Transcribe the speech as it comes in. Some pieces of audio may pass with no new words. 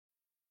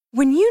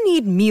When you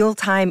need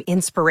mealtime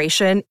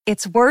inspiration,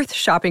 it's worth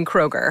shopping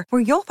Kroger,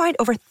 where you'll find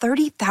over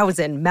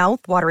 30,000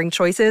 mouth-watering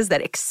choices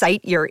that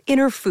excite your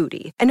inner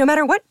foodie. And no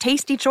matter what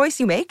tasty choice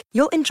you make,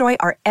 you'll enjoy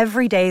our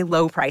everyday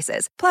low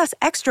prices, plus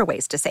extra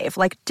ways to save,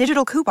 like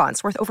digital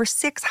coupons worth over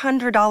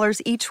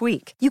 $600 each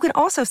week. You can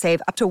also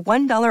save up to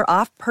 $1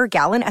 off per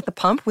gallon at the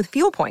pump with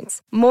fuel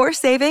points. More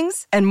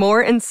savings and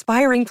more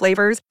inspiring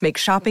flavors make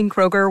shopping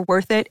Kroger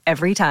worth it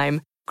every time.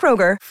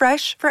 Kroger,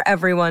 fresh for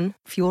everyone.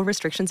 Fuel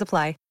restrictions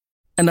apply.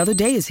 Another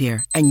day is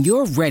here, and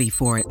you're ready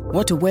for it.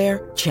 What to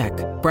wear? Check.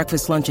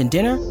 Breakfast, lunch, and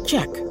dinner?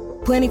 Check.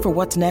 Planning for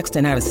what's next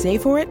and how to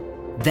save for it?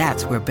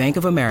 That's where Bank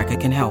of America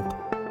can help.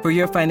 For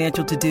your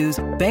financial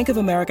to-dos, Bank of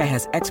America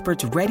has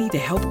experts ready to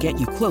help get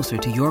you closer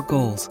to your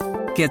goals.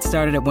 Get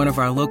started at one of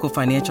our local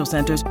financial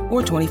centers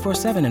or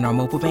 24/7 in our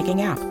mobile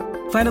banking app.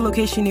 Find a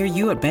location near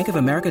you at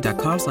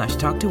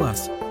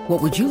bankofamerica.com/talktous.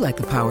 What would you like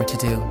the power to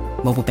do?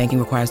 Mobile banking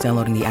requires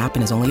downloading the app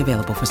and is only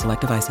available for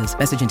select devices.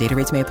 Message and data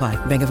rates may apply.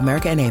 Bank of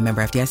America N.A.,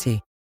 member FDIC.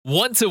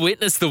 Want to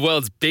witness the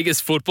world's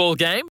biggest football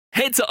game?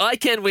 Head to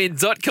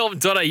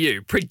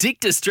iCanWin.com.au,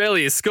 predict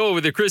Australia's score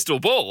with a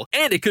crystal ball,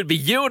 and it could be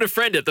you and a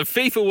friend at the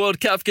FIFA World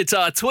Cup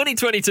Qatar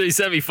 2022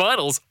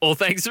 semi-finals, all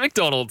thanks to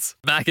McDonald's.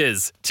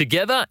 Maccas,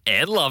 together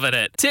and loving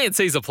it.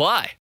 TNCs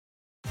apply.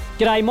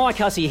 G'day, Mike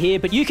Hussey here,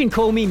 but you can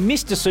call me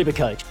Mr.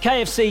 Supercoach.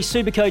 KFC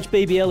Supercoach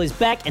BBL is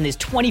back and there's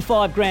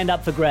 25 grand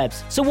up for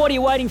grabs. So what are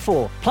you waiting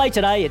for? Play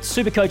today at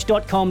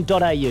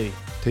supercoach.com.au.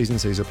 T's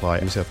and C's apply.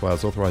 New South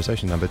Wales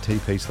authorisation number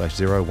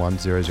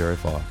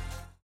TP/01005.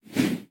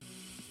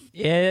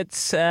 Yeah,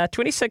 it's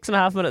 26 and a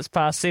half minutes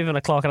past 7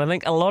 o'clock, and I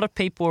think a lot of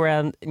people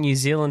around New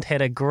Zealand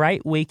had a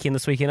great weekend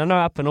this weekend. I know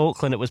up in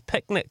Auckland it was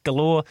picnic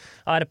galore.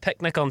 I had a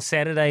picnic on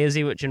Saturday,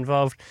 Izzy, which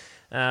involved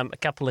a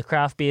couple of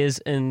craft beers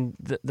in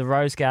the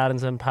Rose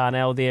Gardens in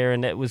Parnell there,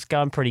 and it was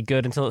going pretty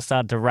good until it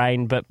started to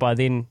rain. But by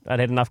then I'd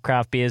had enough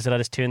craft beers that I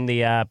just turned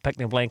the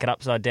picnic blanket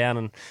upside down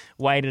and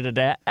waited it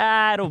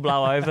out. It'll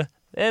blow over.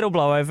 It'll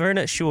blow over, and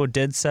it sure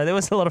did. So there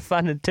was a lot of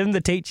fun, and Tim the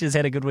Teacher's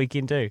had a good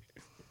weekend too.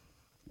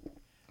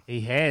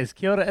 He has.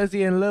 Kia ora,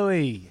 Izzy and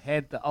Louie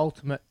had the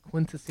ultimate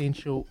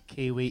quintessential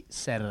Kiwi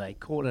Saturday.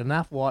 Caught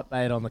enough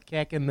whitebait on the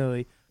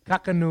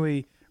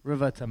Kakanui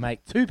River to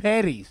make 2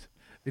 paddies.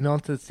 Then on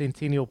to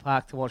Centennial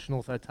Park to watch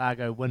North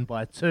Otago win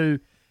by 2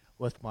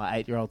 with my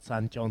 8-year-old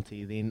son,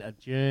 Jonty. Then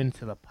adjourned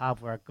to the pub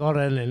where I got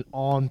in and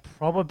on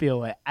probably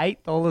at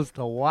 $8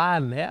 to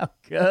 1. How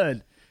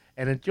good.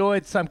 And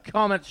enjoyed some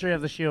commentary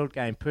of the Shield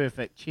game.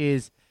 Perfect.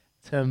 Cheers,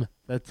 Tim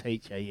the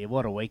Teacher. Yeah,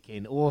 what a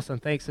weekend. Awesome.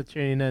 Thanks for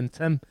tuning in,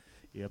 Tim.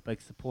 You're a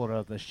big supporter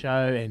of the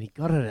show. And he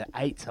got it at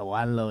 8 to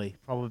 1, Louis.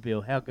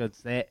 Probably. How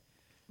good's that?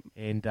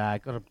 And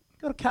got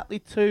a couple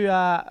of 2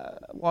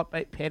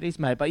 whitebait paddies,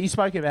 mate. But you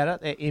spoke about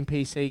it, that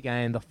NPC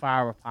game, the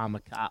Farah Palmer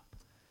Cup.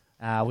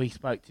 We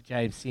spoke to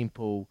James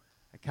Semple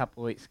a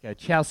couple of weeks ago.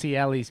 Chelsea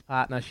Alley's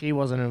partner, she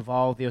wasn't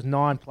involved. There was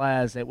 9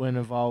 players that weren't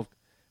involved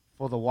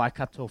for the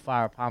Waikato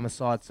Farah Palmer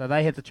side. So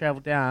they had to travel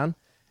down,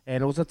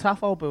 and it was a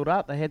tough old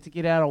build-up. They had to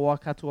get out of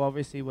Waikato,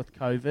 obviously, with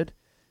COVID.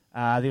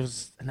 There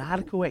was an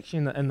article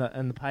actually in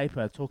the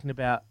paper talking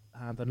about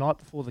the night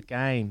before the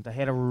game. They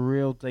had a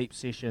real deep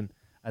session,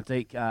 a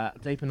deep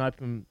and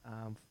open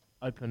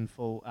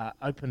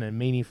and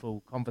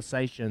meaningful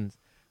conversations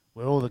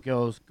where all the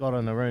girls got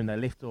in the room. They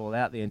left it all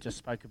out there and just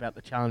spoke about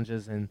the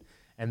challenges and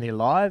their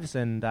lives.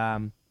 And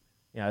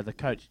the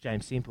coach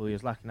James Semple, he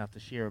was lucky enough to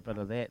share a bit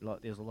of that.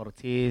 Like, there was a lot of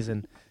tears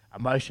and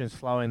emotions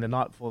flowing the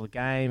night before the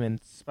game,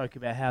 and spoke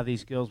about how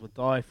these girls would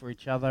die for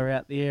each other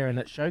out there. And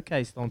it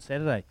showcased on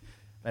Saturday.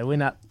 They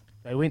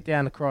went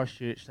down to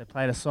Christchurch. They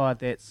played a side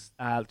that's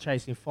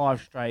chasing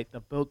 5 straight. They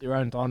built their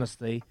own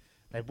dynasty.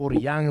 They brought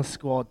a young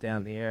squad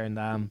down there, and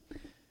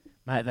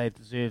mate, they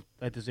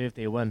deserved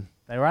their win.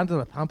 They were under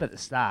the pump at the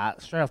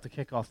start. Straight off the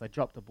kickoff, they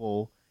dropped the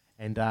ball,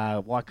 and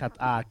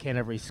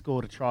Canterbury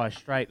scored a try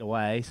straight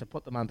away, so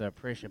put them under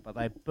pressure. But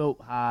they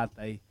built hard.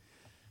 They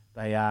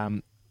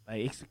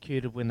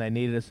executed when they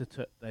needed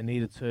to.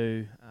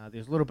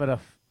 There's a little bit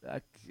of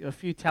a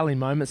few telling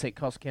moments that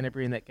cost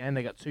Canterbury in that game.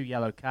 They got 2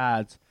 yellow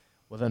cards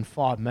within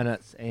 5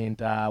 minutes, and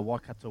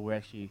Waikato were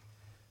actually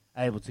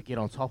able to get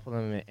on top of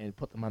them and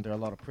put them under a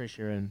lot of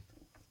pressure. And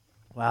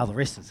wow, the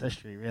rest is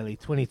history, really.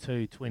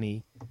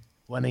 22-20,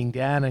 winning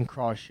down in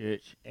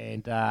Christchurch,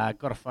 and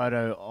got a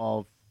photo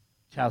of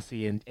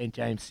Chelsea and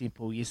James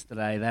Semple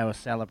yesterday. They were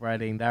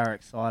celebrating, they were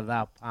excited, they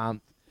were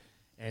pumped,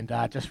 and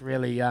just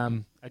really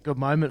a good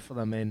moment for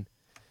them. And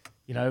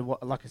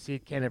like I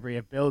said, Canterbury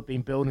have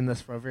been building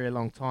this for a very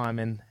long time.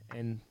 And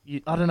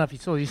I don't know if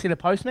you see the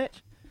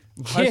post-match?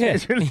 Yeah.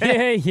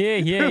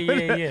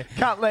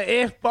 Couple of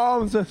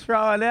F-bombs are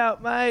throwing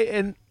out, mate,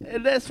 and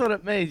that's what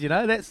it means,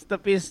 That's the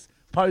best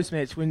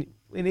post-match when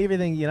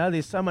everything,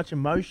 there's so much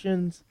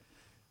emotions.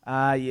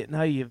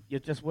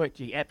 You've just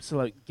worked your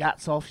absolute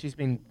guts off. She's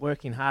been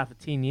working hard for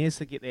 10 years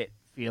to get that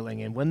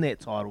feeling and win that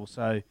title.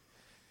 So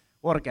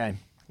what a game.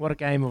 What a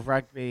game of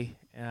rugby.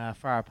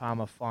 Farah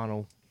Palmer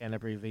final,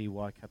 Canterbury v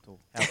Waikato.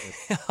 How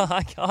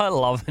good. I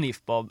love an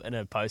F-bomb in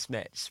a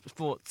post-match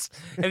sports.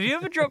 Have you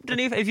ever dropped an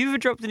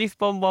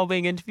F-bomb while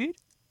being interviewed?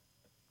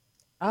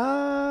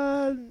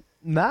 Nah,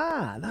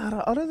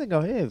 I don't think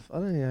I have.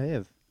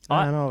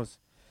 No,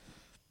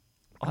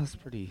 I was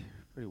pretty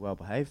well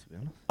behaved, to be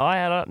honest.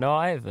 I don't know.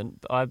 I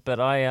haven't.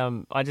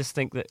 I just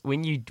think that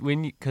when you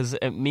because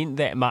it meant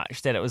that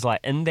much that it was like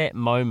in that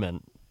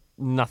moment,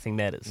 nothing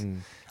matters.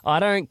 I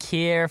don't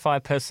care if I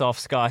piss off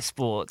Sky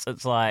Sports.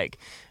 It's like,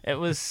 it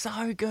was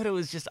so good. It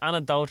was just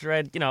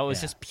unadulterated. It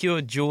was just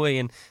pure joy,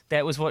 and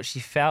that was what she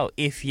felt.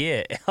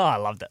 Yeah. Oh, I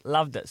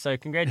loved it. So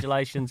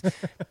congratulations.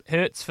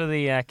 Hurts for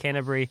the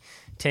Canterbury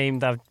team.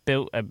 They've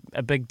built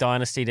a big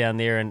dynasty down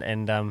there,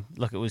 and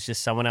look, it was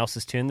just someone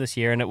else's turn this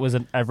year, and it was a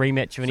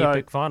rematch of an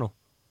epic final.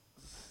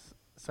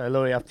 So,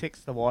 Louis, I've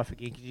texted the wife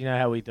again, because you know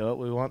how we do it.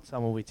 We want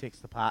someone, we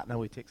text the partner,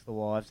 we text the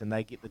wives, and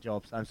they get the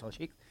job done. So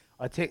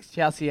I texted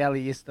Chelsea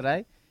Alley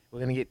yesterday. We're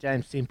going to get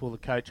James Semple, the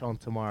coach, on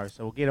tomorrow.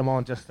 So we'll get him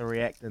on just to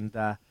react and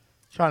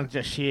trying to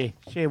just share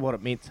what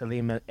it meant to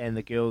them and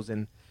the girls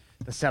and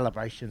the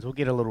celebrations. We'll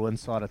get a little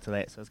insider to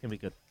that, so it's going to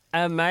be good.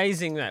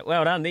 Amazing, mate.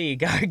 Well done. There you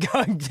go.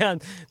 Going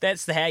down.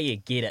 That's how you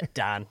get it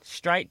done.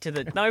 Straight to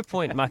the... No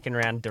point mucking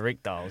around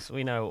direct dials.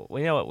 We know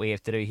what we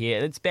have to do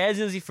here. It's Baz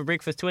and Izzy for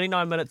breakfast,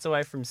 29 minutes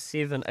away from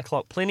 7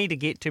 o'clock. Plenty to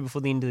get to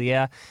before the end of the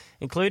hour,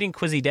 including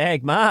Quizzy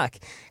Dag. Mark,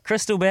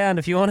 Crystal Bound,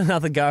 if you want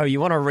another go,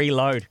 you want to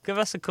reload, give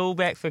us a call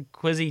back for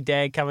Quizzy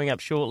Dag coming up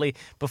shortly.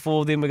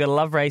 Before then, we've got a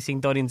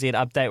loveracing.nz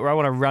update where I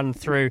want to run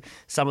through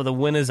some of the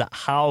winners at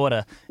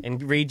Hawera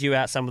and read you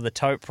out some of the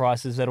tote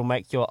prices that'll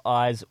make your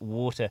eyes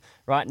water.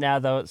 Right now,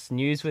 though, it's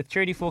news with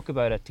Trudy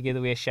Forkabota.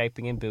 Together we are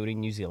shaping and building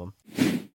New Zealand.